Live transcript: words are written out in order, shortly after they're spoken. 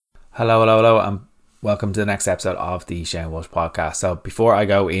Hello, and welcome to the next episode of the Shane Walsh podcast. So before I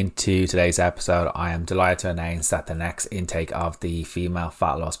go into today's episode, I am delighted to announce that the next intake of the female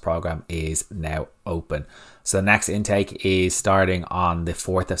fat loss program is now open. So the next intake is starting on the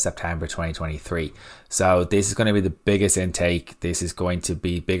 4th of September 2023. So this is going to be the biggest intake. This is going to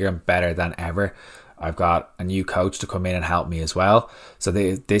be bigger and better than ever. I've got a new coach to come in and help me as well. So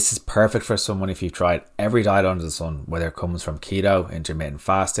this is perfect for someone if you've tried every diet under the sun, whether it comes from keto, intermittent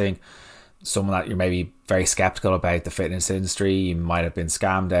fasting, someone that you're maybe very skeptical about the fitness industry. You might have been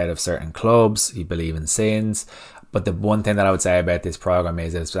scammed out of certain clubs. You believe in sins. But the one thing that I would say about this program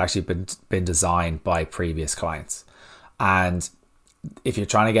is it's actually been designed by previous clients. And if you're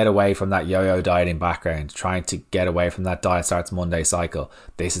trying to get away from that yo-yo dieting background, trying to get away from that diet starts Monday cycle,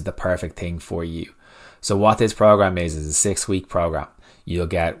 this is the perfect thing for you. So what this program is a 6-week program. You'll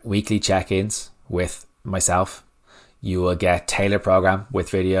get weekly check-ins with myself. You will get tailored program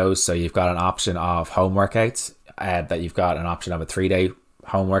with videos. So you've got an option of home workouts, that you've got an option of a 3-day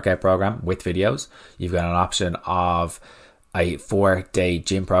home workout program with videos. You've got an option of a 4-day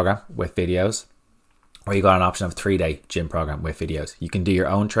gym program with videos, or you've got an option of a 3-day gym program with videos. You can do your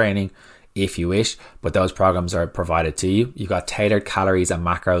own training if you wish, but those programs are provided to you. You've got tailored calories and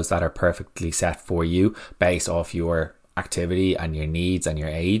macros that are perfectly set for you based off your activity and your needs and your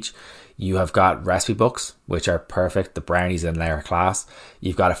age. You have got recipe books, which are perfect. The brownies in their class.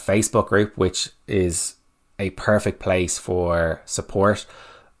 You've got a Facebook group, which is a perfect place for support.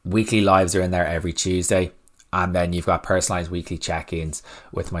 Weekly lives are in there every Tuesday. And then you've got personalized weekly check-ins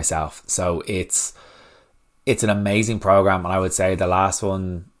with myself. So it's an amazing program. And I would say the last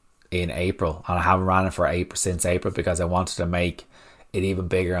one in April, and I haven't ran it for since April because I wanted to make it even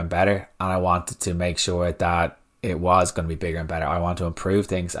bigger and better, and I wanted to make sure that it was going to be bigger and better. I want to improve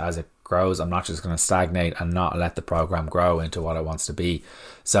things as it grows. I'm not just going to stagnate and not let the program grow into what it wants to be.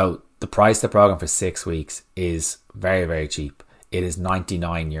 So the price of the program for 6 weeks is very, very cheap. It is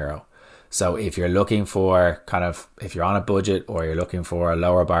 €99. So if you're looking for if you're on a budget or you're looking for a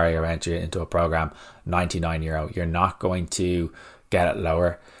lower barrier entry into a program, €99. You're not going to get it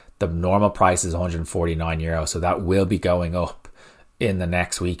lower. The normal price is €149, so that will be going up in the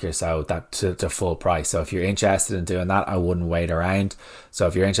next week or so, that to full price. So if you're interested in doing that, I wouldn't wait around. So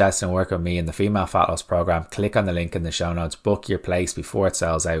if you're interested in working with me in the female fat loss program, click on the link in the show notes, book your place before it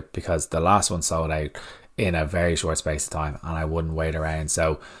sells out, because the last one sold out in a very short space of time, and I wouldn't wait around.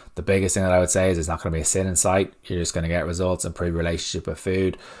 So the biggest thing that I would say is it's not going to be a sin in sight. You're just going to get results, improve relationship with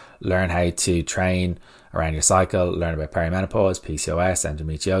food, learn how to train around your cycle, learn about perimenopause, PCOS,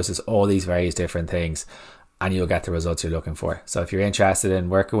 endometriosis, all these various different things, and you'll get the results you're looking for. So if you're interested in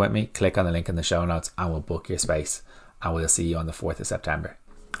working with me, click on the link in the show notes and we'll book your space, and we'll see you on the 4th of September.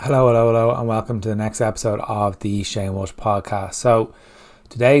 Hello, and welcome to the next episode of the Shane Walsh podcast. So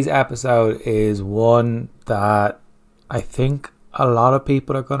today's episode is one that I think a lot of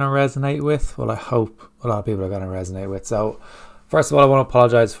people are going to resonate with. Well, I hope a lot of people are going to resonate with. So first of all, I want to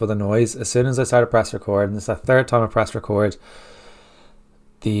apologize for the noise. As soon as I started press record, and it's the third time I press record,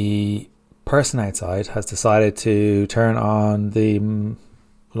 the person outside has decided to turn on the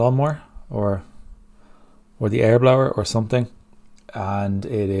lawnmower or the air blower or something, and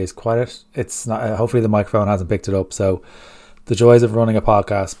it is quiet. It's not. Hopefully the microphone hasn't picked it up. So the joys of running a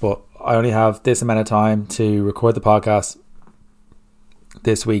podcast, but I only have this amount of time to record the podcast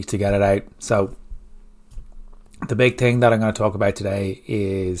this week to get it out. So the big thing that I'm going to talk about today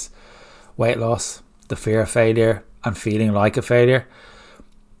is weight loss, the fear of failure, and feeling like a failure.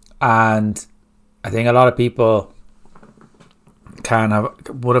 And I think a lot of people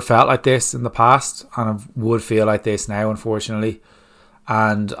would have felt like this in the past and would feel like this now, unfortunately.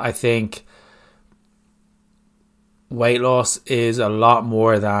 And I think weight loss is a lot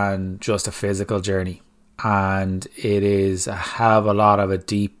more than just a physical journey. And it is a hell of a lot of a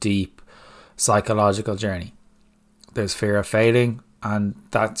deep psychological journey. There's fear of failing, and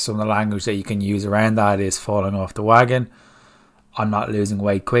that's some of the language that you can use around that is falling off the wagon. I'm not losing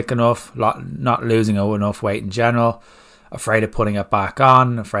weight quick enough, not losing enough weight in general, afraid of putting it back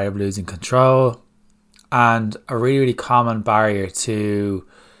on, afraid of losing control. And a really, really common barrier to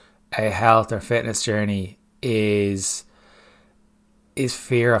a health or fitness journey is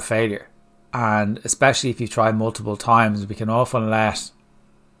fear of failure. And especially if you try multiple times, we can often let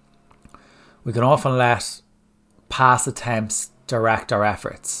past attempts direct our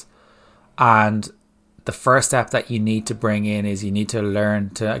efforts. And the first step that you need to bring in is you need to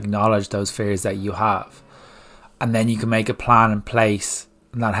learn to acknowledge those fears that you have. And then you can make a plan in place,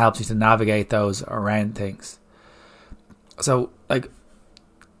 and that helps you to navigate those around things. So,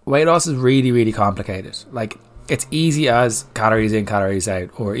 weight loss is really, really complicated. it's easy as calories in, calories out,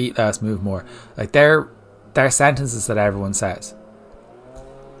 or eat less, move more. Like they're sentences that everyone says.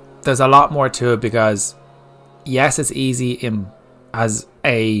 There's a lot more to it, because yes, it's easy as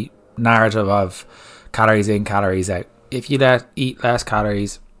a narrative of calories in, calories out. If you eat less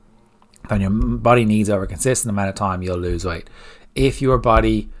calories than your body needs over a consistent amount of time, you'll lose weight. If your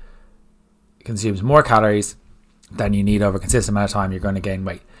body consumes more calories than you need over a consistent amount of time, you're going to gain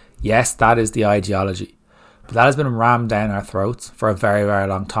weight. Yes, that is the ideology, but that has been rammed down our throats for a very, very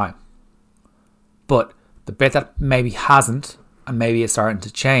long time. But the bit that maybe hasn't, and maybe it's starting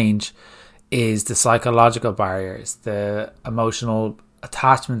to change, is the psychological barriers, the emotional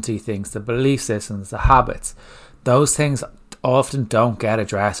attachment to things, the belief systems, the habits. Those things often don't get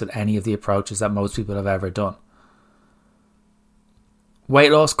addressed with any of the approaches that most people have ever done.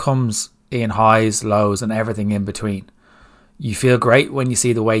 Weight loss comes in highs, lows, and everything in between. You feel great when you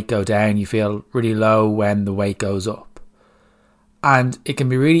see the weight go down. You feel really low when the weight goes up. And it can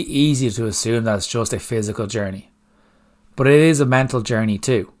be really easy to assume that it's just a physical journey. But it is a mental journey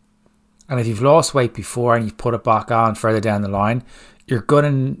too. And if you've lost weight before and you've put it back on further down the line, you're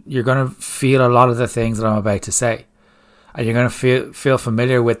gonna feel a lot of the things that I'm about to say. And you're gonna feel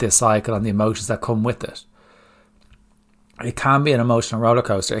familiar with this cycle and the emotions that come with it. It can be an emotional roller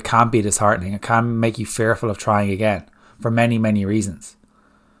coaster. It can be disheartening. It can make you fearful of trying again for many, many reasons.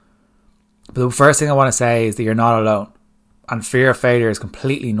 But the first thing I want to say is that you're not alone. And fear of failure is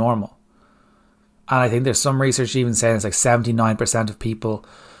completely normal. And I think there's some research even saying it's like 79% of people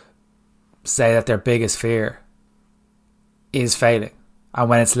say that their biggest fear is failing. And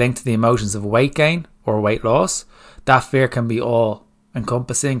when it's linked to the emotions of weight gain or weight loss, that fear can be all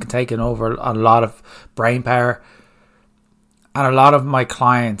encompassing, can take over a lot of brain power. And a lot of my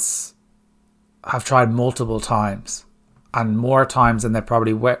clients have tried multiple times, and more times than they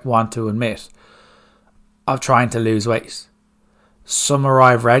probably want to admit, of trying to lose weight. Some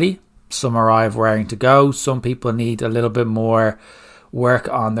arrive ready, some arrive raring to go. Some people need a little bit more work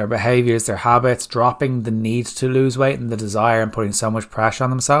on their behaviours, their habits, dropping the need to lose weight and the desire and putting so much pressure on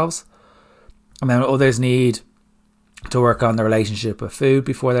themselves. And then others need to work on the relationship with food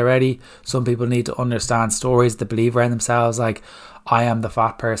before they're ready. Some people need to understand stories to believe around themselves, like, I am the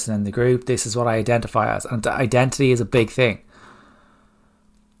fat person in the group, this is what I identify as. And identity is a big thing.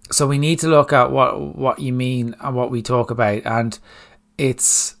 So we need to look at what you mean and what we talk about, and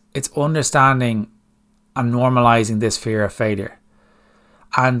it's understanding and normalizing this fear of failure.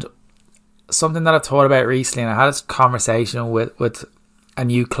 And something that I've thought about recently, and I had this conversation with a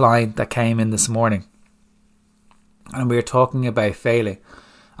new client that came in this morning, and we were talking about failing.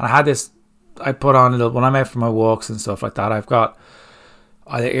 And I put on when I'm out for my walks and stuff like that, I've got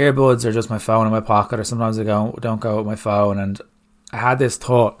either earbuds or just my phone in my pocket, or sometimes I don't go with my phone. And I had this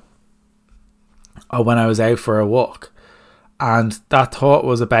thought when I was out for a walk, and that thought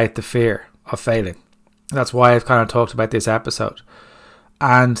was about the fear of failing. That's why I've kind of talked about this episode.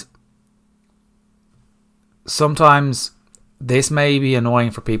 And sometimes this may be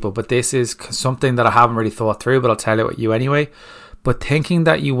annoying for people, but this is something that I haven't really thought through, but I'll tell it you anyway. But thinking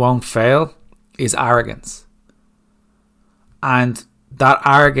that you won't fail is arrogance. And that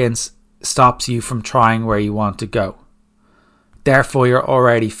arrogance stops you from trying where you want to go. Therefore, you're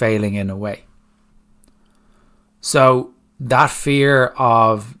already failing in a way. So that fear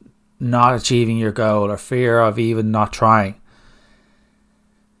of not achieving your goal, or fear of even not trying,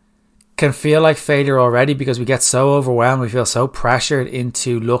 can feel like failure already, because we get so overwhelmed, we feel so pressured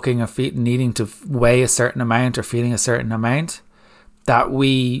into looking and needing to weigh a certain amount or feeling a certain amount, that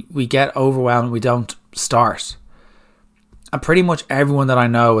we get overwhelmed, we don't start. And pretty much everyone that I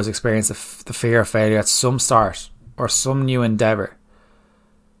know has experienced the fear of failure at some start or some new endeavour.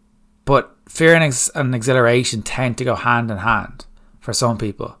 But fear and exhilaration tend to go hand in hand for some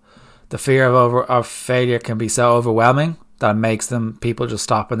people. The fear of failure can be so overwhelming that makes people just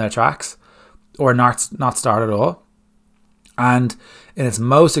stop in their tracks or not start at all. And in its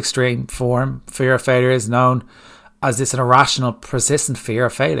most extreme form, fear of failure is known as this irrational, persistent fear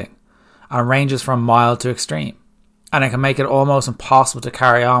of failing, and ranges from mild to extreme. And it can make it almost impossible to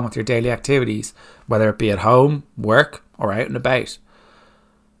carry on with your daily activities, whether it be at home, work, or out and about.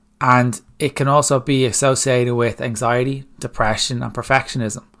 And it can also be associated with anxiety, depression, and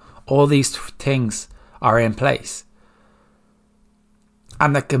perfectionism. All these things are in place.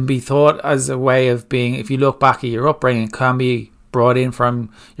 And that can be thought as a way of being, if you look back at your upbringing, it can be brought in from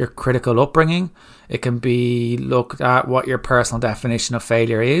your critical upbringing. It can be looked at what your personal definition of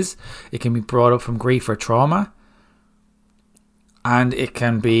failure is. It can be brought up from grief or trauma. And it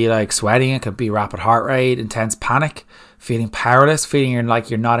can be like sweating, it could be rapid heart rate, intense panic, feeling powerless, feeling like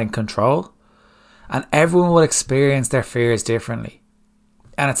you're not in control. And everyone will experience their fears differently.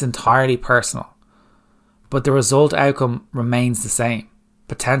 And it's entirely personal. But the result outcome remains the same.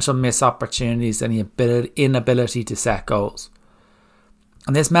 Potential missed opportunities and the inability to set goals.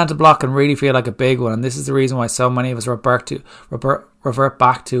 And this mental block can really feel like a big one. And this is the reason why so many of us revert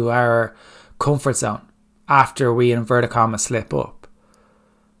back to our comfort zone after we, in inverted commas, slip up.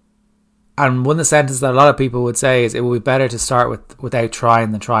 And one of the sentences that a lot of people would say is, it will be better to start without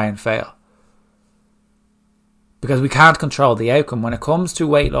trying than try and fail. Because we can't control the outcome. When it comes to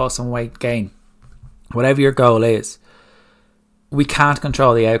weight loss and weight gain, whatever your goal is, we can't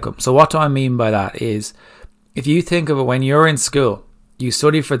control the outcome. So what do I mean by that is, if you think of it, when you're in school, you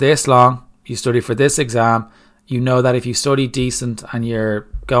study for this long, you study for this exam, you know that if you study decent and you're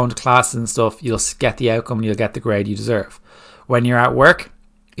going to classes and stuff, you'll get the outcome and you'll get the grade you deserve. When you're at work,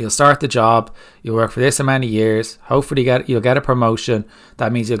 you'll start the job, you'll work for this amount of years, hopefully you'll get a promotion.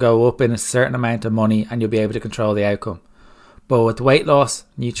 That means you'll go up in a certain amount of money and you'll be able to control the outcome. But with weight loss,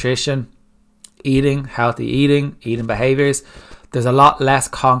 nutrition, eating, healthy eating behaviours, there's a lot less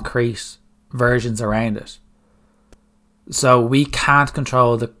concrete versions around it. So we can't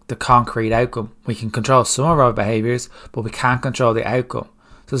control the concrete outcome. We can control some of our behaviours, but we can't control the outcome.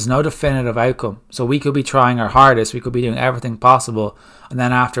 So there's no definitive outcome. So we could be trying our hardest, we could be doing everything possible, and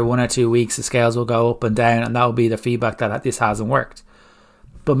then after 1 or 2 weeks the scales will go up and down, and that will be the feedback that this hasn't worked.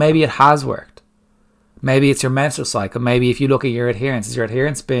 But maybe it has worked. Maybe it's your menstrual cycle. Maybe if you look at your adherence, has your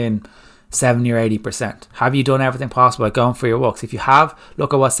adherence been 70 or 80%? Have you done everything possible like going for your walks? If you have,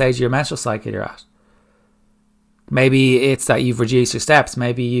 look at what stage of your menstrual cycle you're at. Maybe it's that you've reduced your steps.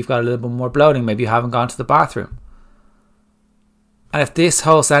 Maybe you've got a little bit more bloating. Maybe you haven't gone to the bathroom. And if this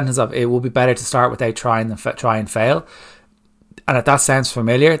whole sentence of it will be better to start without try and fail, and if that sounds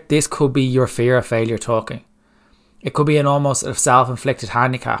familiar, this could be your fear of failure talking. It could be an almost self-inflicted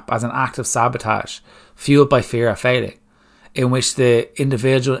handicap as an act of sabotage fueled by fear of failing, in which the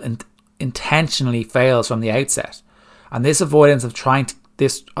individual intentionally fails from the outset. And this avoidance of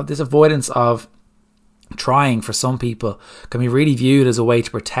trying for some people can be really viewed as a way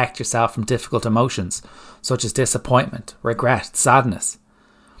to protect yourself from difficult emotions such as disappointment, regret, sadness.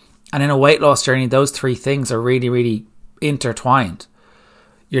 And in a weight loss journey, those three things are really, really intertwined.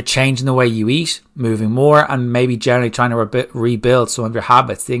 You're changing the way you eat, moving more, and maybe generally trying to rebuild some of your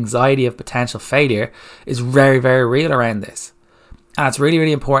habits. The anxiety of potential failure is very, very real around this. And it's really,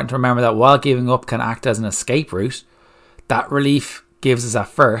 really important to remember that while giving up can act as an escape route, that relief gives us at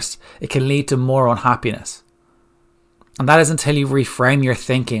first, it can lead to more unhappiness. And that is until you reframe your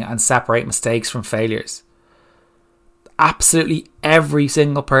thinking and separate mistakes from failures. Absolutely every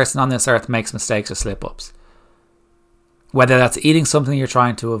single person on this earth makes mistakes or slip-ups. Whether that's eating something you're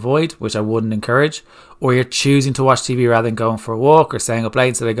trying to avoid, which I wouldn't encourage, or you're choosing to watch TV rather than going for a walk, or staying up late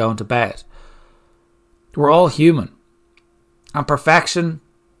instead of going to bed. We're all human. And perfection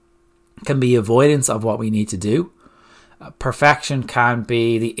can be avoidance of what we need to do. Perfection can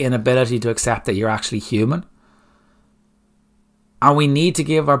be the inability to accept that you're actually human. And we need to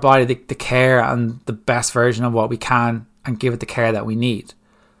give our body the care and the best version of what we can, and give it the care that we need.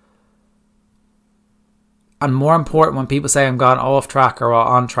 And more important, when people say I'm gone off track or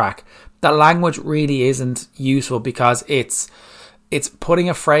on track, that language really isn't useful, because it's putting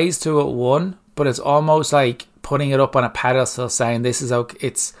a phrase to it, one, but it's almost like putting it up on a pedestal saying this is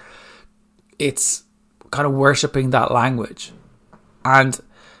okay. It's kind of worshipping that language. And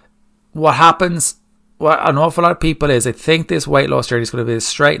what happens, what an awful lot of people is, they think this weight loss journey is going to be a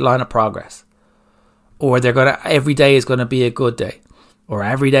straight line of progress, or every day is going to be a good day, or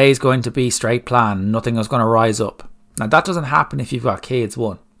every day is going to be straight plan and nothing is going to rise up. Now that doesn't happen if you've got kids,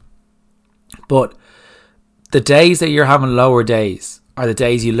 one. But the days that you're having lower days are the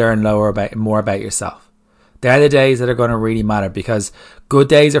days you learn more about yourself. They're the days that are going to really matter, because good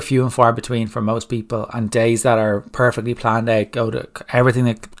days are few and far between for most people, and days that are perfectly planned out, go to everything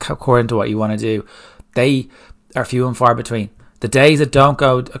according to what you want to do, they are few and far between. The days that don't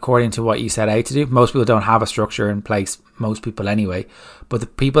go according to what you set out to do, most people don't have a structure in place, most people anyway, but the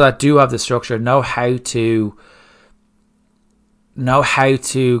people that do have the structure know how to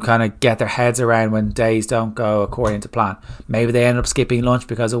kind of get their heads around when days don't go according to plan. Maybe they end up skipping lunch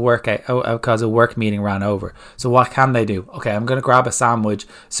because a work meeting ran over. So what can they do? Okay, I'm going to grab a sandwich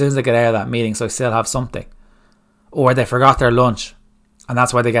as soon as I get out of that meeting so I still have something. Or they forgot their lunch and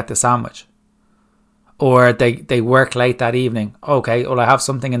that's why they get the sandwich. Or they work late that evening. Okay, well I have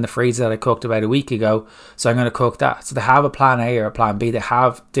something in the freezer that I cooked about a week ago, so I'm going to cook that. So they have a plan A or a plan B. They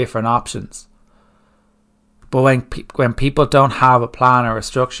have different options. But when people don't have a plan or a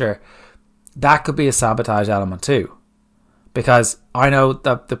structure, that could be a sabotage element too. Because I know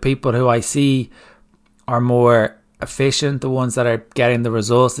that the people who I see are more efficient, the ones that are getting the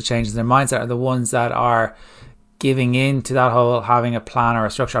results, the changes in their mindset, are the ones that are giving in to that whole having a plan or a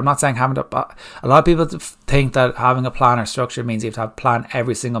structure. I'm not saying having a lot of people think that having a plan or structure means you have to have plan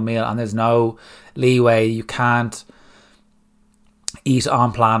every single meal and there's no leeway. You can't eat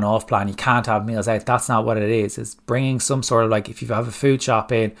on plan, off plan. You can't have meals out. That's not what it is. It's bringing some sort of, like, if you have a food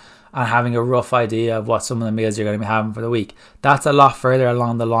shop in and having a rough idea of what some of the meals you're going to be having for the week. That's a lot further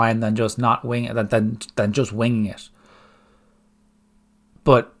along the line than just not winging it, than just winging it.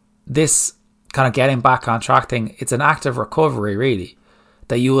 But this kind of getting back on track thing, it's an act of recovery, really,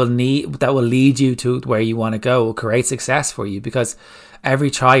 that you will need, that will lead you to where you want to go, will create success for you, because every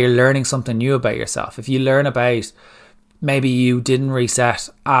try you're learning something new about yourself. If you learn about, maybe you didn't reset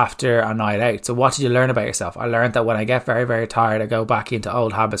after a night out, so what did you learn about yourself? I learned that when I get very, very tired, I go back into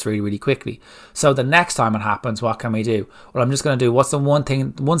old habits really, really quickly. So the next time it happens, what can we do? Well, I'm just going to do, what's the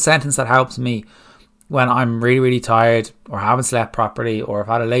one sentence that helps me when I'm really, really tired, or haven't slept properly, or I've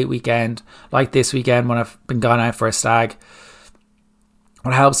had a late weekend, like this weekend when I've been gone out for a stag.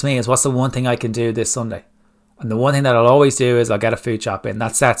 What helps me is, what's the one thing I can do this Sunday? And the one thing that I'll always do is I'll get a food shop in.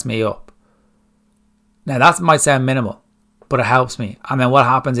 That sets me up. Now that might sound minimal, but it helps me. And then what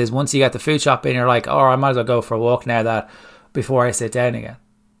happens is, once you get the food shop in, you're like, oh, I might as well go for a walk now, that before I sit down again.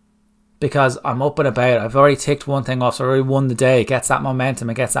 Because I'm up and about, I've already ticked one thing off, so I already won the day. It gets that momentum,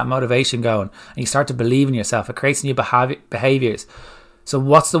 it gets that motivation going, and you start to believe in yourself. It creates new behaviours. So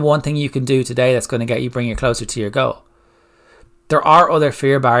what's the one thing you can do today that's going to get you, bring you closer to your goal? There are other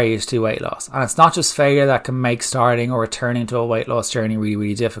fear barriers to weight loss, and it's not just failure that can make starting or returning to a weight loss journey really,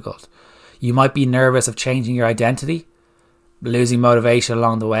 really difficult. You might be nervous of changing your identity, losing motivation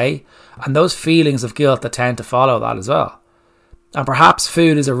along the way, and those feelings of guilt that tend to follow that as well. And perhaps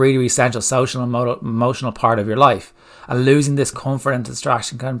food is a really, really essential social and emotional part of your life. And losing this comfort and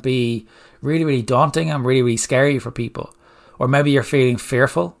distraction can be really, really daunting and really, really scary for people. Or maybe you're feeling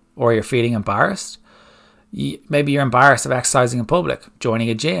fearful, or you're feeling embarrassed. Maybe you're embarrassed of exercising in public, joining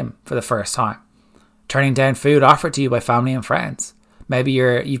a gym for the first time, turning down food offered to you by family and friends. Maybe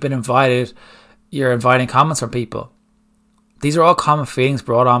you've been invited, you're inviting comments from people. These are all common feelings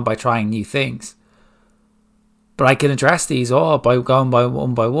brought on by trying new things. But I can address these all by going by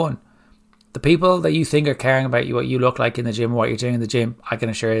one. The people that you think are caring about you, what you look like in the gym, what you're doing in the gym, I can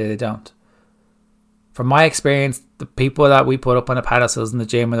assure you they don't. From my experience, the people that we put up on the pedestals in the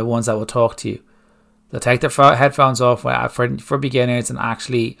gym are the ones that will talk to you. They'll take their headphones off for beginners and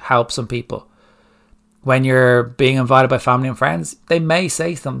actually help some people. When you're being invited by family and friends, they may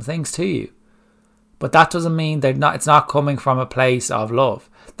say some things to you. But that doesn't mean it's not coming from a place of love.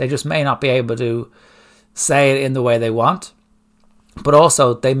 They just may not be able to say it in the way they want, but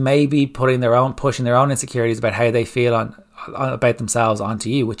also they may be pushing their own insecurities about how they feel about themselves onto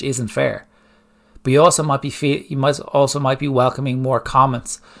you, which isn't fair. But you might be welcoming more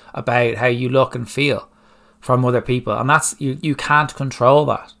comments about how you look and feel from other people, and that's you can't control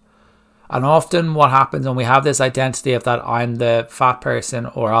that. And often what happens when we have this identity of that I'm the fat person,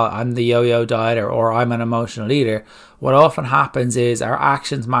 or I'm the yo-yo dieter, or I'm an emotional eater, what often happens is our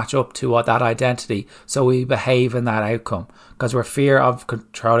actions match up to what that identity, so we behave in that outcome because we're fear of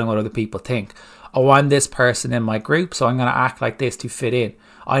controlling what other people think. Oh, I'm this person in my group, so I'm going to act like this to fit in.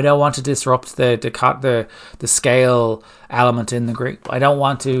 I don't want to disrupt the scale element in the group. I don't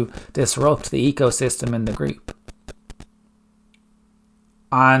want to disrupt the ecosystem in the group.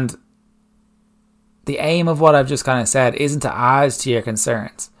 And the aim of what I've just kind of said isn't to add to your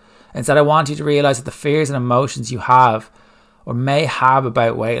concerns. Instead, I want you to realize that the fears and emotions you have or may have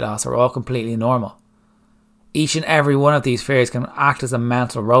about weight loss are all completely normal. Each and every one of these fears can act as a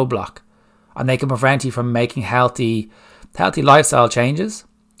mental roadblock, and they can prevent you from making healthy lifestyle changes.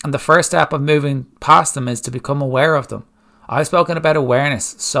 And the first step of moving past them is to become aware of them. I've spoken about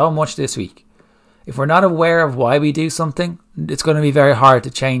awareness so much this week. If we're not aware of why we do something, it's going to be very hard to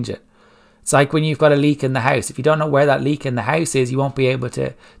change it. It's like when you've got a leak in the house. If you don't know where that leak in the house is, you won't be able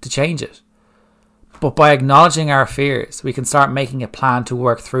to change it. But by acknowledging our fears, we can start making a plan to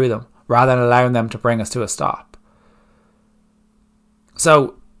work through them rather than allowing them to bring us to a stop.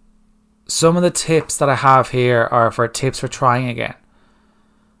 So some of the tips that I have here are for tips for trying again.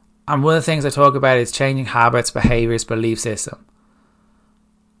 And one of the things I talk about is changing habits, behaviours, belief system.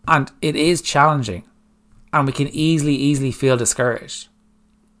 And it is challenging, and we can easily feel discouraged.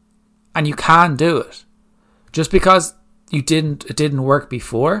 And you can do it. Just because it didn't work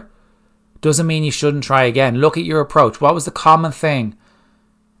before doesn't mean you shouldn't try again. Look at your approach. What was the common thing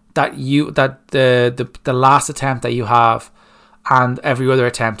that the last attempt that you have and every other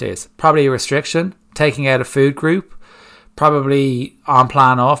attempt is? Probably a restriction, taking out a food group, probably on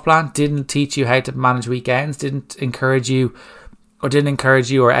plan, off plan, didn't teach you how to manage weekends, didn't encourage you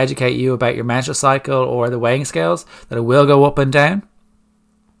or educate you about your menstrual cycle or the weighing scales, that it will go up and down.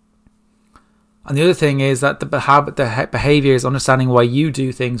 And the other thing is that the behavior is understanding why you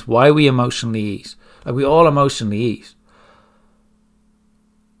do things, why we emotionally eat. Like, we all emotionally eat.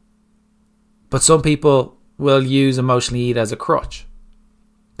 But some people will use emotionally eat as a crutch,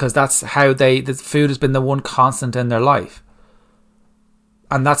 because that's how the food has been the one constant in their life.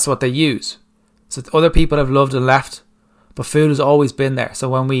 And that's what they use. So other people have loved and left, but food has always been there.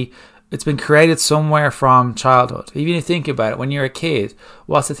 So it's been created somewhere from childhood. Even if you think about it, when you're a kid,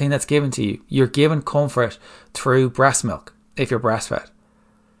 what's the thing that's given to you? You're given comfort through breast milk, if you're breastfed.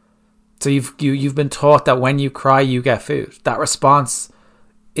 So you've been taught that when you cry, you get food. That response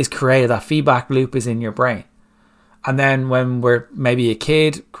is created. That feedback loop is in your brain. And then when we're maybe a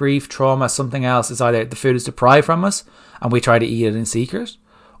kid, grief, trauma, something else, is either the food is deprived from us and we try to eat it in secret,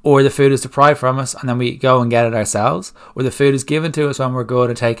 or the food is deprived from us and then we go and get it ourselves, or the food is given to us when we're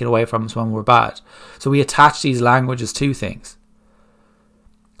good and taken away from us when we're bad. So we attach these languages to things.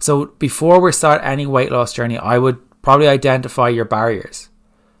 So before we start any weight loss journey, I would probably identify your barriers.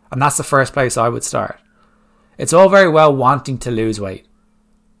 And that's the first place I would start. It's all very well wanting to lose weight.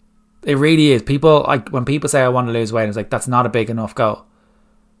 It really is. When people say I want to lose weight, it's like, that's not a big enough goal.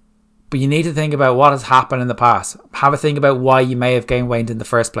 But you need to think about what has happened in the past. Have a think about why you may have gained weight in the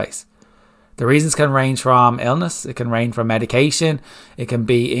first place. The reasons can range from illness, it can range from medication, it can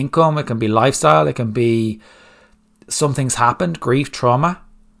be income, it can be lifestyle, it can be something's happened, grief, trauma.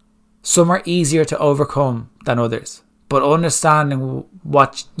 Some are easier to overcome than others. But understanding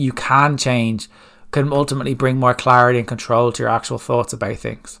what you can change can ultimately bring more clarity and control to your actual thoughts about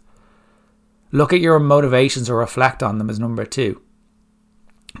things. Look at your motivations or reflect on them as number 2.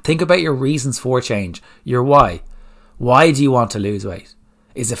 Think about your reasons for change, your why. Why do you want to lose weight?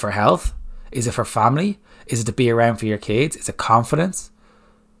 Is it for health? Is it for family? Is it to be around for your kids? Is it confidence?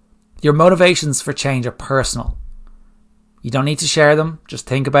 Your motivations for change are personal. You don't need to share them, just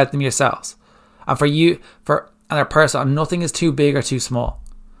think about them yourselves. And they're personal, and nothing is too big or too small.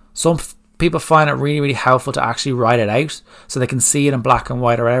 Some people find it really, really helpful to actually write it out so they can see it in black and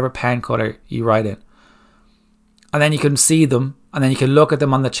white or whatever pen color you write in. And then you can see them, and then you can look at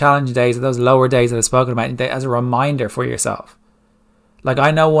them on the challenge days, or those lower days that I've spoken about, as a reminder for yourself. Like,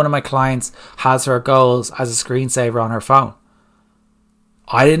 I know one of my clients has her goals as a screensaver on her phone.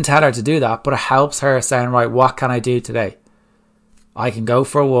 I didn't tell her to do that, but it helps her saying, right, what can I do today? I can go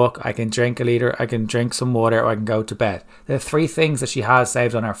for a walk, I can drink a litre, I can drink some water, or I can go to bed. There are 3 things that she has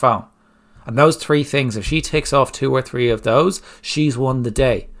saved on her phone. And those 3 things, if she ticks off 2 or 3 of those, she's won the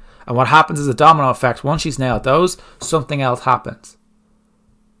day. And what happens is a domino effect. Once she's nailed those, something else happens.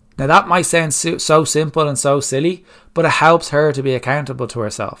 Now, that might sound so simple and so silly, but it helps her to be accountable to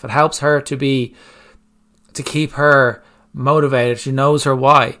herself. It helps her to keep her motivated. She knows her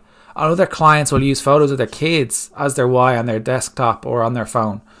why. And other clients will use photos of their kids as their why on their desktop or on their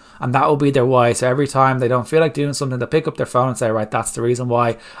phone. And that will be their why. So every time they don't feel like doing something, they'll pick up their phone and say, right, that's the reason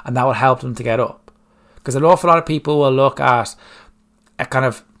why. And that will help them to get up. Because an awful lot of people will look at a kind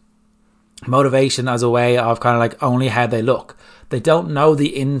of motivation as a way of kind of like only how they look. They don't know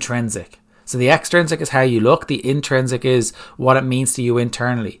the intrinsic. So the extrinsic is how you look. The intrinsic is what it means to you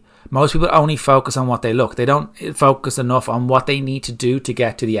internally. Most people only focus on what they look. They don't focus enough on what they need to do to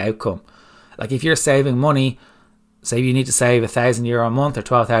get to the outcome. Like, if you're saving money, say you need to save €1,000 a month or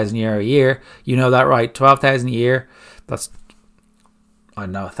 €12,000 a year, you know that, right? 12,000 a year, that's, I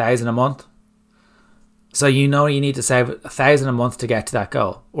don't know, 1,000 a month. So you know you need to save 1,000 a month to get to that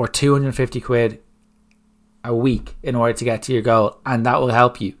goal, or 250 quid a week in order to get to your goal, and that will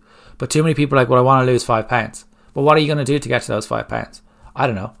help you. But too many people are like, well, I want to lose £5. Well, what are you going to do to get to those £5? I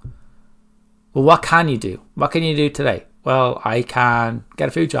don't know. Well, what can you do? What can you do today? Well, I can get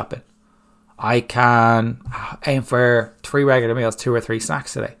a food shop in. I can aim for 3 regular meals, 2 or 3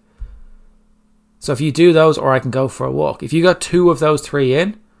 snacks today. So if you do those, or I can go for a walk. If you got 2 of those 3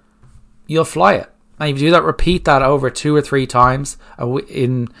 in, you'll fly it. And if you do that, repeat that over 2 or 3 times.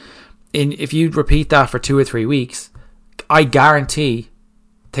 If you repeat that for 2 or 3 weeks, I guarantee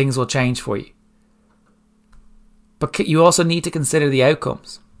things will change for you. But you also need to consider the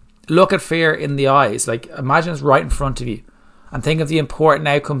outcomes. Look at fear in the eyes. Like, imagine it's right in front of you. And think of the important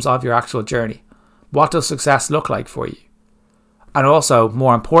outcomes of your actual journey. What does success look like for you? And also,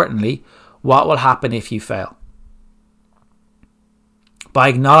 more importantly, what will happen if you fail? By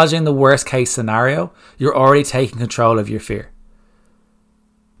acknowledging the worst case scenario, you're already taking control of your fear.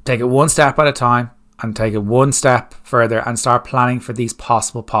 Take it one step at a time, and take it one step further, and start planning for these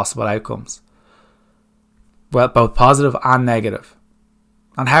possible outcomes. well, both positive and negative.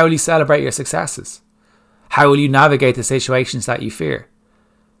 And how will you celebrate your successes? How will you navigate the situations that you fear?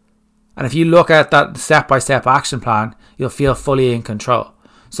 And if you look at that step-by-step action plan, you'll feel fully in control.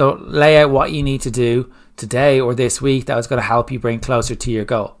 So lay out what you need to do today or this week that is going to help you bring closer to your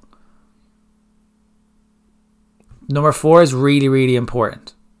goal. Number 4 is really, really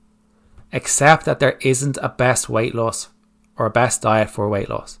important. Accept that there isn't a best weight loss or a best diet for weight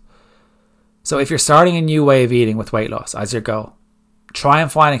loss. So if you're starting a new way of eating with weight loss as your goal, try and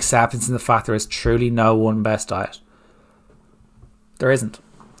find acceptance in the fact there is truly no one best diet. There isn't.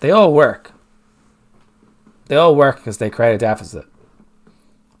 They all work. They all work because they create a deficit.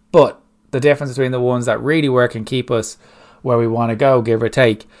 But the difference between the ones that really work and keep us where we want to go, give or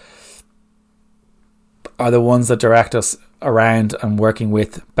take, are the ones that direct us around and working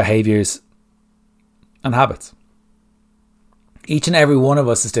with behaviours and habits. Each and every one of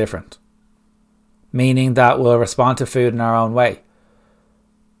us is different, meaning that we'll respond to food in our own way.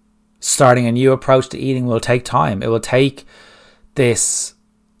 Starting a new approach to eating will take time. It will take this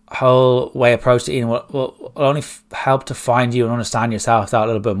whole way approach to eating will only help to find you and understand yourself that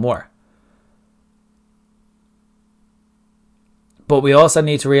little bit more. But we also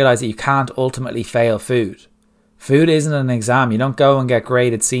need to realise that you can't ultimately fail food. Food isn't an exam. You don't go and get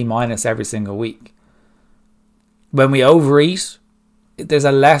graded C- every single week. When we overeat, there's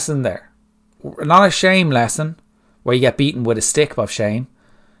a lesson there. Not a shame lesson where you get beaten with a stick of shame.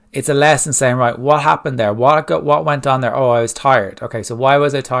 It's a lesson saying, right, what happened there? What went on there? Oh, I was tired. Okay, so why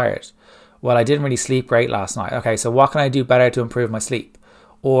was I tired? Well, I didn't really sleep great last night. Okay, so what can I do better to improve my sleep?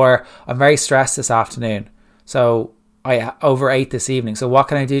 Or I'm very stressed this afternoon, so I overate this evening. So what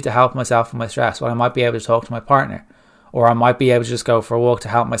can I do to help myself with my stress? Well, I might be able to talk to my partner, or I might be able to just go for a walk to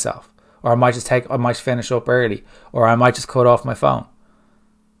help myself, or I might finish up early, or I might just cut off my phone.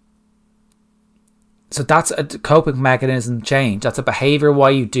 So that's a coping mechanism change. That's a behavior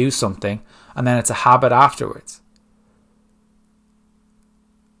why you do something, and then it's a habit afterwards.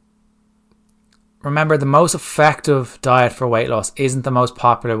 Remember, the most effective diet for weight loss isn't the most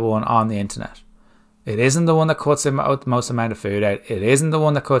popular one on the internet. It isn't the one that cuts the most amount of food out. It isn't the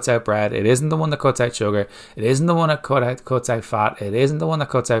one that cuts out bread. It isn't the one that cuts out sugar. It isn't the one that cuts out fat. It isn't the one that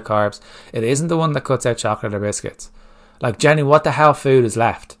cuts out carbs. It isn't the one that cuts out chocolate or biscuits. Like, Jenny, what the hell food is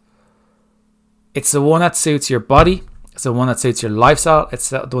left? It's the one that suits your body. It's the one that suits your lifestyle. It's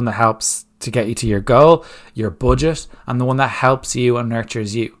the one that helps to get you to your goal, your budget, and the one that helps you and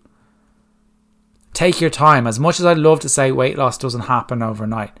nurtures you. Take your time. As much as I'd love to say weight loss doesn't happen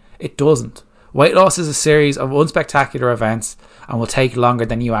overnight, it doesn't. Weight loss is a series of unspectacular events and will take longer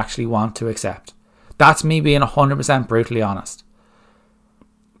than you actually want to accept. That's me being 100% brutally honest.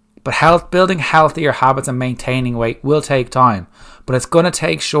 But building healthier habits and maintaining weight will take time. But it's going to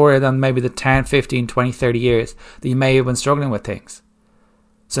take shorter than maybe the 10, 15, 20, 30 years that you may have been struggling with things.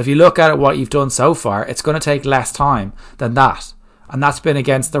 So if you look at what you've done so far, it's going to take less time than that. And that's been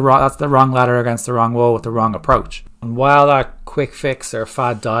that's the wrong ladder against the wrong wall with the wrong approach. And while that quick fix or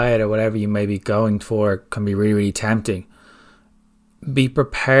fad diet or whatever you may be going for can be really, really tempting, be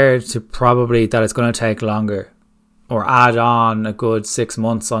prepared to probably that it's going to take longer, or add on a good 6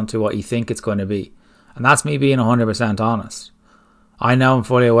 months onto what you think it's going to be. And that's me being 100% honest. I know I'm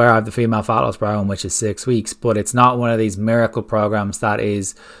fully aware I have the female fat loss program, which is 6 weeks, but it's not one of these miracle programs that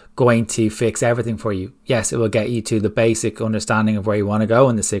is going to fix everything for you. Yes, it will get you to the basic understanding of where you want to go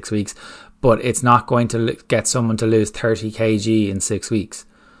in the 6 weeks, but it's not going to get someone to lose 30 kg in 6 weeks,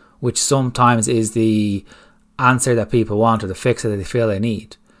 which sometimes is the answer that people want or the fix that they feel they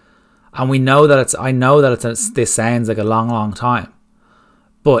need. And I know that this sounds like a long, long time,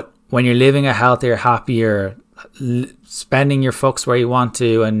 but when you're living a healthier, happier, spending your fucks where you want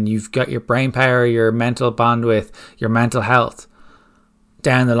to, and you've got your brain power, your mental bandwidth, your mental health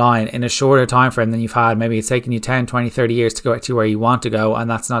down the line in a shorter time frame than you've had, maybe it's taken you 10, 20, 30 years to go to where you want to go, and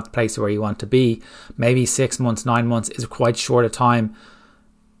that's not the place where you want to be. Maybe 6 months, 9 months is quite short a time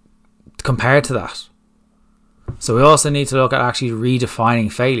compared to that. So we also need to look at actually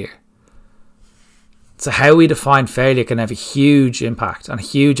redefining failure. So how we define failure can have a huge impact and a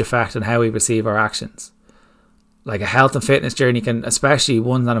huge effect on how we perceive our actions. Like a health and fitness journey can, especially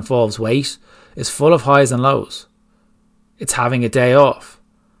one that involves weight, is full of highs and lows. It's having a day off.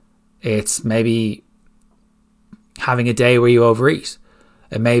 It's maybe having a day where you overeat.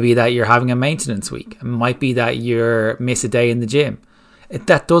 It may be that you're having a maintenance week. It might be that you miss a day in the gym.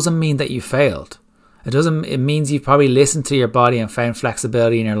 That doesn't mean that you failed. It means you've probably listened to your body and found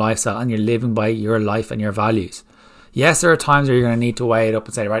flexibility in your lifestyle, and you're living by your life and your values. Yes, there are times where you're going to need to weigh it up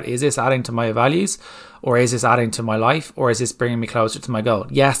and say, right, is this adding to my values, or is this adding to my life, or is this bringing me closer to my goal?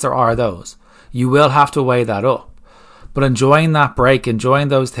 Yes, there are those. You will have to weigh that up. But enjoying that break, enjoying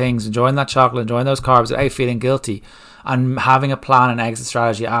those things, enjoying that chocolate, enjoying those carbs without feeling guilty, and having a plan and exit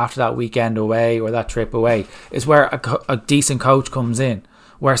strategy after that weekend away or that trip away is where a decent coach comes in,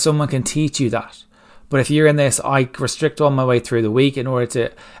 where someone can teach you that. But if you're in this, I restrict all my way through the week in order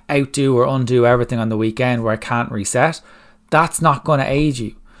to outdo or undo everything on the weekend where I can't reset, that's not going to aid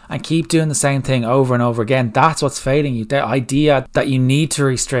you. And keep doing the same thing over and over again. That's what's failing you. The idea that you need to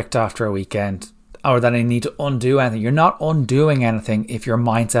restrict after a weekend or that I need to undo anything. You're not undoing anything if your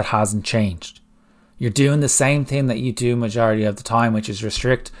mindset hasn't changed. You're doing the same thing that you do majority of the time, which is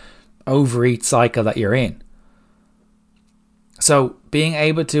restrict, overeat cycle that you're in. So being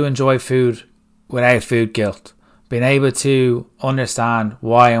able to enjoy food without food guilt, being able to understand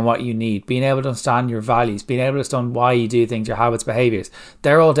why and what you need, being able to understand your values, being able to understand why you do things, your habits, behaviors,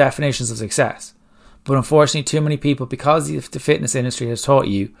 they're all definitions of success. But unfortunately, too many people, because the fitness industry has taught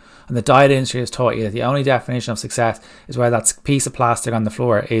you and the diet industry has taught you that the only definition of success is where that piece of plastic on the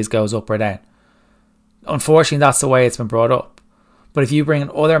floor goes up or down. Unfortunately, that's the way it's been brought up. But if you bring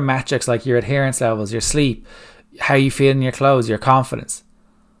in other metrics like your adherence levels, your sleep, how you feel in your clothes, your confidence,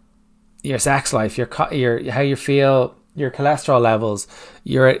 your sex life, your how you feel, your cholesterol levels,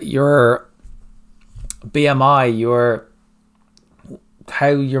 your BMI, how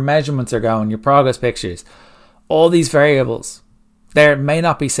your measurements are going, your progress pictures, all these variables, they may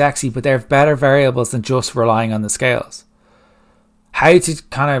not be sexy, but they're better variables than just relying on the scales. How to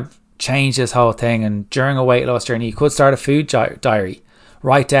kind of change this whole thing, and during a weight loss journey, you could start a food diary.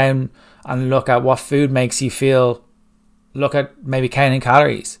 Write down and look at what food makes you feel. Look at maybe counting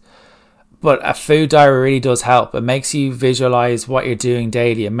calories. But a food diary really does help. It makes you visualize what you're doing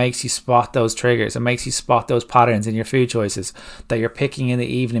daily. It makes you spot those triggers. It makes you spot those patterns in your food choices that you're picking in the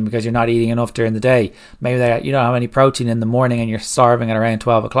evening because you're not eating enough during the day. Maybe you don't have any protein in the morning and you're starving at around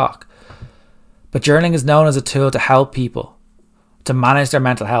 12 o'clock. But journaling is known as a tool to help people to manage their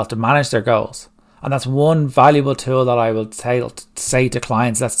mental health, to manage their goals. And that's one valuable tool that I will say to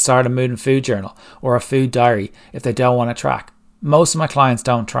clients. Let's start a mood and food journal or a food diary if they don't want to track. Most of my clients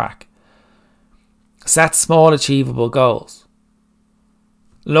don't track. Set small achievable goals.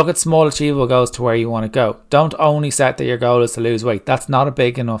 Look at small achievable goals to where you want to go. Don't only set that your goal is to lose weight. That's not a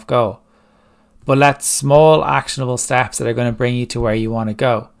big enough goal. But let small actionable steps that are going to bring you to where you want to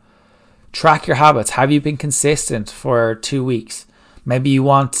go. Track your habits. Have you been consistent for 2 weeks? Maybe you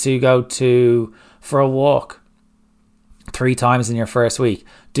want to go for a walk 3 times in your first week.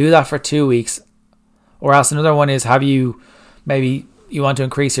 Do that for 2 weeks. Or else another one is, maybe you want to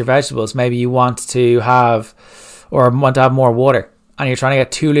increase your vegetables. Maybe you want to have more water and you're trying to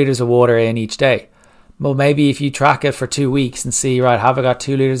get 2 litres of water in each day. Well, maybe if you track it for 2 weeks and see, right, have I got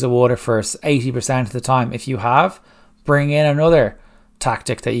 2 litres of water for 80% of the time? If you have, bring in another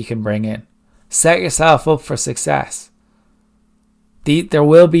tactic that you can bring in. Set yourself up for success. There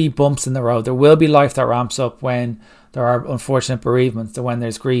will be bumps in the road. There will be life that ramps up when there are unfortunate bereavements, when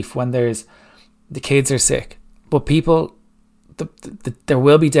there's grief, when the kids are sick. But people, there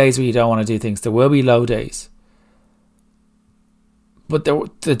will be days where you don't want to do things. There will be low days. But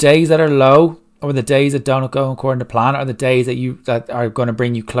the days that are low, or the days that don't go according to plan, are the days that are going to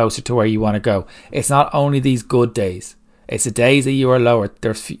bring you closer to where you want to go. It's not only these good days. It's the days that you are lower.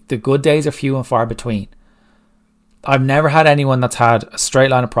 The good days are few and far between. I've never had anyone that's had a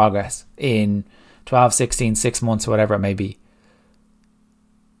straight line of progress in 12, 16, 6 months, whatever it may be.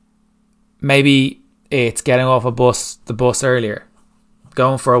 Maybe it's getting off the bus earlier,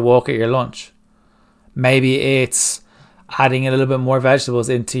 going for a walk at your lunch. Maybe it's adding a little bit more vegetables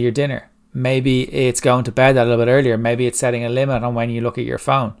into your dinner. Maybe it's going to bed a little bit earlier. Maybe it's setting a limit on when you look at your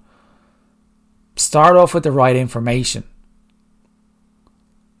phone. Start off with the right information.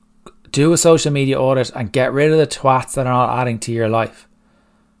 Do a social media audit and get rid of the twats that are not adding to your life.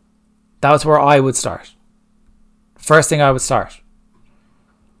 That's where I would start. First thing I would start.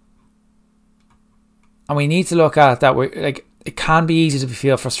 And we need to look at that. It can be easy to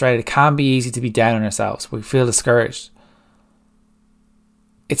feel frustrated. It can be easy to be down on ourselves. We feel discouraged.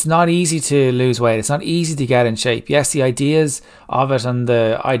 It's not easy to lose weight. It's not easy to get in shape. Yes, the ideas of it and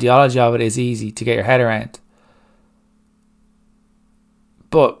the ideology of it is easy to get your head around.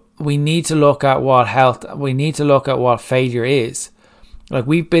 But we need to look at what failure is. Like,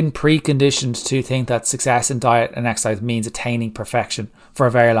 we've been preconditioned to think that success in diet and exercise means attaining perfection for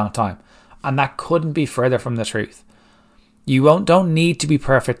a very long time. And that couldn't be further from the truth. You don't need to be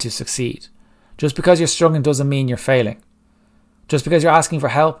perfect to succeed. Just because you're struggling doesn't mean you're failing. Just because you're asking for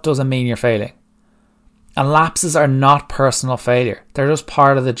help doesn't mean you're failing. And lapses are not personal failure. They're just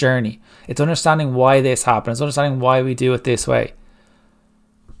part of the journey. It's understanding why this happens. It's understanding why we do it this way.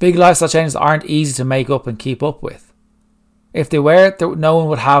 Big lifestyle changes aren't easy to make up and keep up with. If they were, no one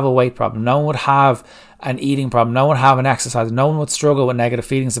would have a weight problem. No one would have an eating problem. No one would have an exercise. No one would struggle with negative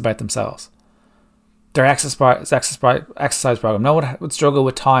feelings about themselves. Their exercise program. No one would struggle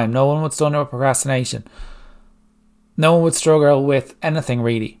with time. No one would struggle with procrastination. No one would struggle with anything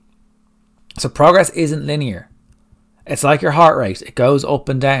really. So progress isn't linear. It's like your heart rate. It goes up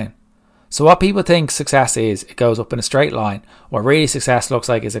and down. So what people think success is, it goes up in a straight line. What really success looks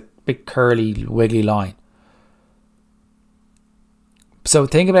like is a big curly, wiggly line. So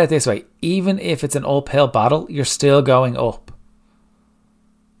think about it this way. Even if it's an uphill battle, you're still going up.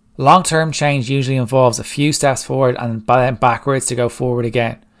 Long-term change usually involves a few steps forward and then backwards to go forward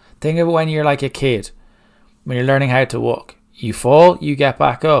again. Think of it when you're like a kid, when you're learning how to walk. You fall, you get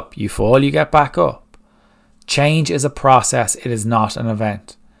back up. You fall, you get back up. Change is a process. It is not an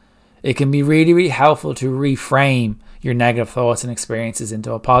event. It can be really, really helpful to reframe your negative thoughts and experiences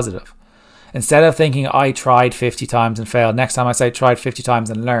into a positive. Instead of thinking, I tried 50 times and failed, next time I say tried 50 times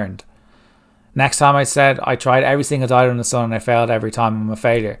and learned. Next time I said I tried every single diet under the sun and I failed every time, I'm a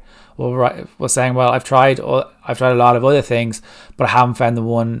failure. Was saying, well, I've tried a lot of other things, but I haven't found the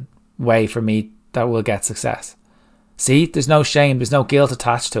one way for me that will get success. See, there's no shame, there's no guilt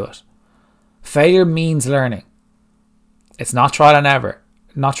attached to it. Failure means learning. It's not trial and error,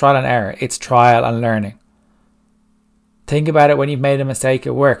 it's trial and learning. Think about it when you've made a mistake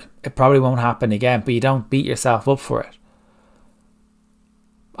at work. It probably won't happen again, but you don't beat yourself up for it.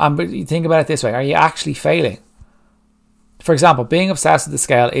 But you think about it this way, are you actually failing? For example, being obsessed with the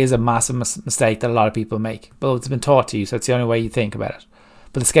scale is a massive mistake that a lot of people make, but it's been taught to you, so it's the only way you think about it.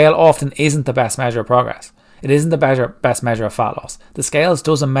 But the scale often isn't the best measure of progress. It isn't the best measure of fat loss. The scale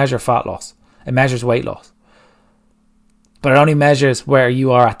doesn't measure fat loss. It measures weight loss. But it only measures where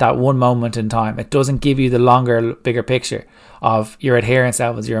you are at that one moment in time. It doesn't give you the longer, bigger picture of your adherence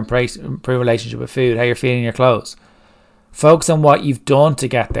levels, your improved relationship with food, how you're feeling in your clothes. Focus on what you've done to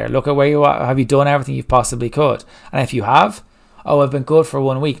get there. Look at where you are. Have you done everything you possibly could? And if you have, I've been good for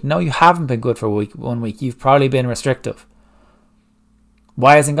 1 week. No, you haven't been good for 1 week. You've probably been restrictive.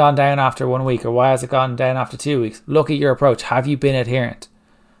 Why hasn't it gone down after 1 week, or why has it gone down after 2 weeks? Look at your approach. Have you been adherent?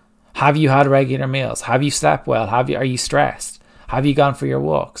 Have you had regular meals? Have you slept well? Are you stressed? Have you gone for your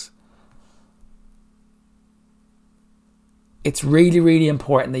walks? It's really, really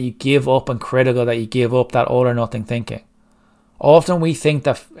important that you give up, and critical that you give up that all or nothing thinking. Often we think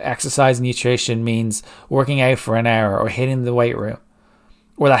that exercise and nutrition means working out for an hour or hitting the weight room.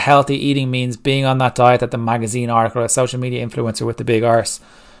 Or that healthy eating means being on that diet that the magazine article or social media influencer with the big arse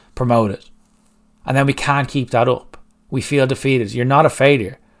promoted. And then we can't keep that up. We feel defeated. You're not a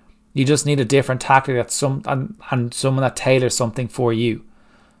failure. You just need a different tactic and someone that tailors something for you.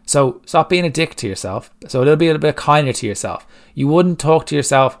 So stop being a dick to yourself. So it'll be a little bit kinder to yourself. You wouldn't talk to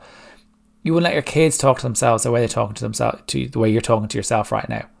yourself. You wouldn't let your kids talk to themselves the way they're talking to themselves, to the way you're talking to yourself right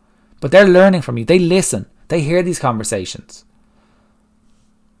now. But they're learning from you. They listen. They hear these conversations.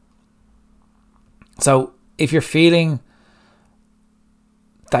 So if you're feeling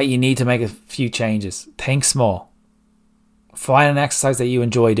that you need to make a few changes, think small. Find an exercise that you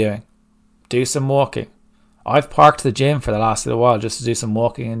enjoy doing. Do some walking. I've parked the gym for the last little while just to do some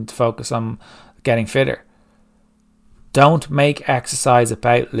walking and to focus on getting fitter. Don't make exercise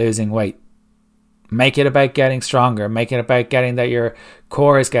about losing weight. Make it about getting stronger. Make it about getting that your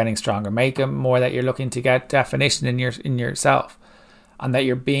core is getting stronger. Make it more that you're looking to get definition in yourself, and that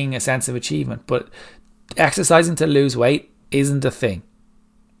you're being a sense of achievement. But exercising to lose weight isn't a thing.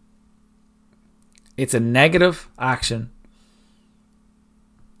 It's a negative action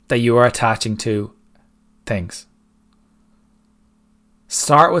that you are attaching to things.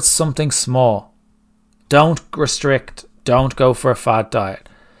 Start with something small. Don't restrict. Don't go for a fad diet.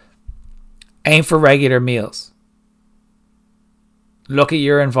 Aim for regular meals. Look at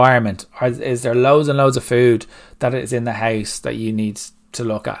your environment. Is there loads and loads of food that is in the house that you need to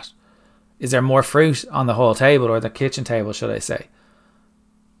look at? Is there more fruit on the whole table, or the kitchen table, should I say?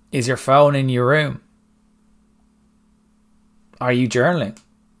 Is your phone in your room? Are you journaling?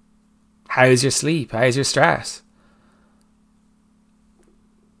 How's your sleep? How's your stress?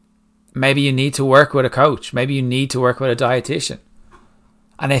 Maybe you need to work with a coach. Maybe you need to work with a dietitian.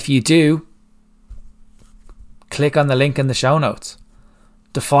 And if you do, click on the link in the show notes.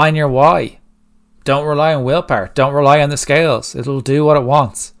 Define your why. Don't rely on willpower. Don't rely on the scales. It'll do what it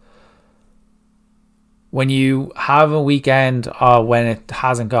wants. When you have a weekend when it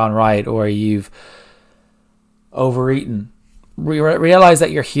hasn't gone right, or you've overeaten, realize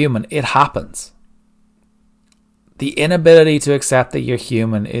that you're human. It happens. The inability to accept that you're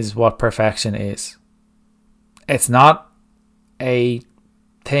human is what perfection is. It's not a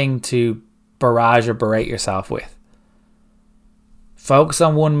thing to barrage or berate yourself with. Focus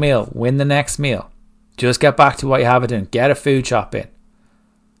on one meal. Win the next meal. Just get back to what you have it doing. Get a food shop in.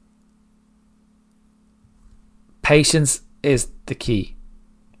 Patience is the key.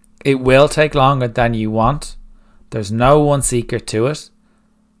 It will take longer than you want. There's no one secret to it.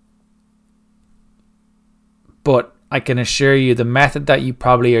 But I can assure you the method that you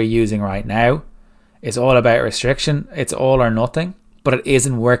probably are using right now is all about restriction. It's all or nothing, but it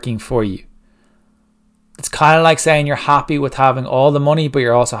isn't working for you. It's kind of like saying you're happy with having all the money, but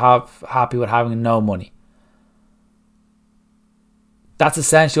you're also happy with having no money. That's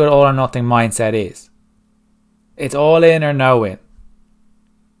essentially what all or nothing mindset is. It's all in or no in.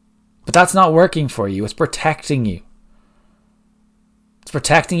 But that's not working for you. It's protecting you. It's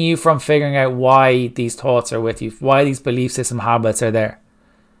protecting you from figuring out why these thoughts are with you, why these belief system habits are there.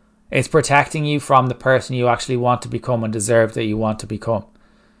 It's protecting you from the person you actually want to become and deserve that you want to become.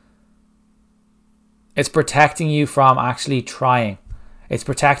 It's protecting you from actually trying. It's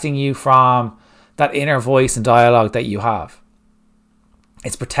protecting you from that inner voice and dialogue that you have.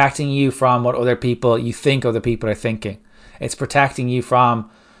 It's protecting you from what you think other people are thinking. It's protecting you from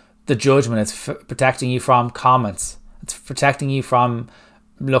the judgment. It's protecting you from comments. It's protecting you from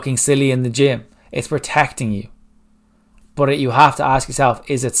looking silly in the gym. It's protecting you. But you have to ask yourself,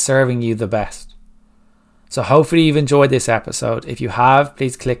 is it serving you the best? So hopefully you've enjoyed this episode. If you have,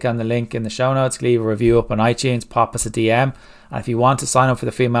 please click on the link in the show notes, leave a review up on iTunes, pop us a DM. And if you want to sign up for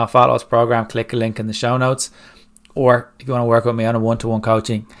the Female Fat Loss Program, click a link in the show notes. Or if you want to work with me on a one-to-one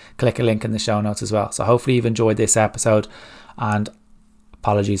coaching, click a link in the show notes as well. So hopefully you've enjoyed this episode, and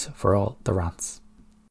apologies for all the rants.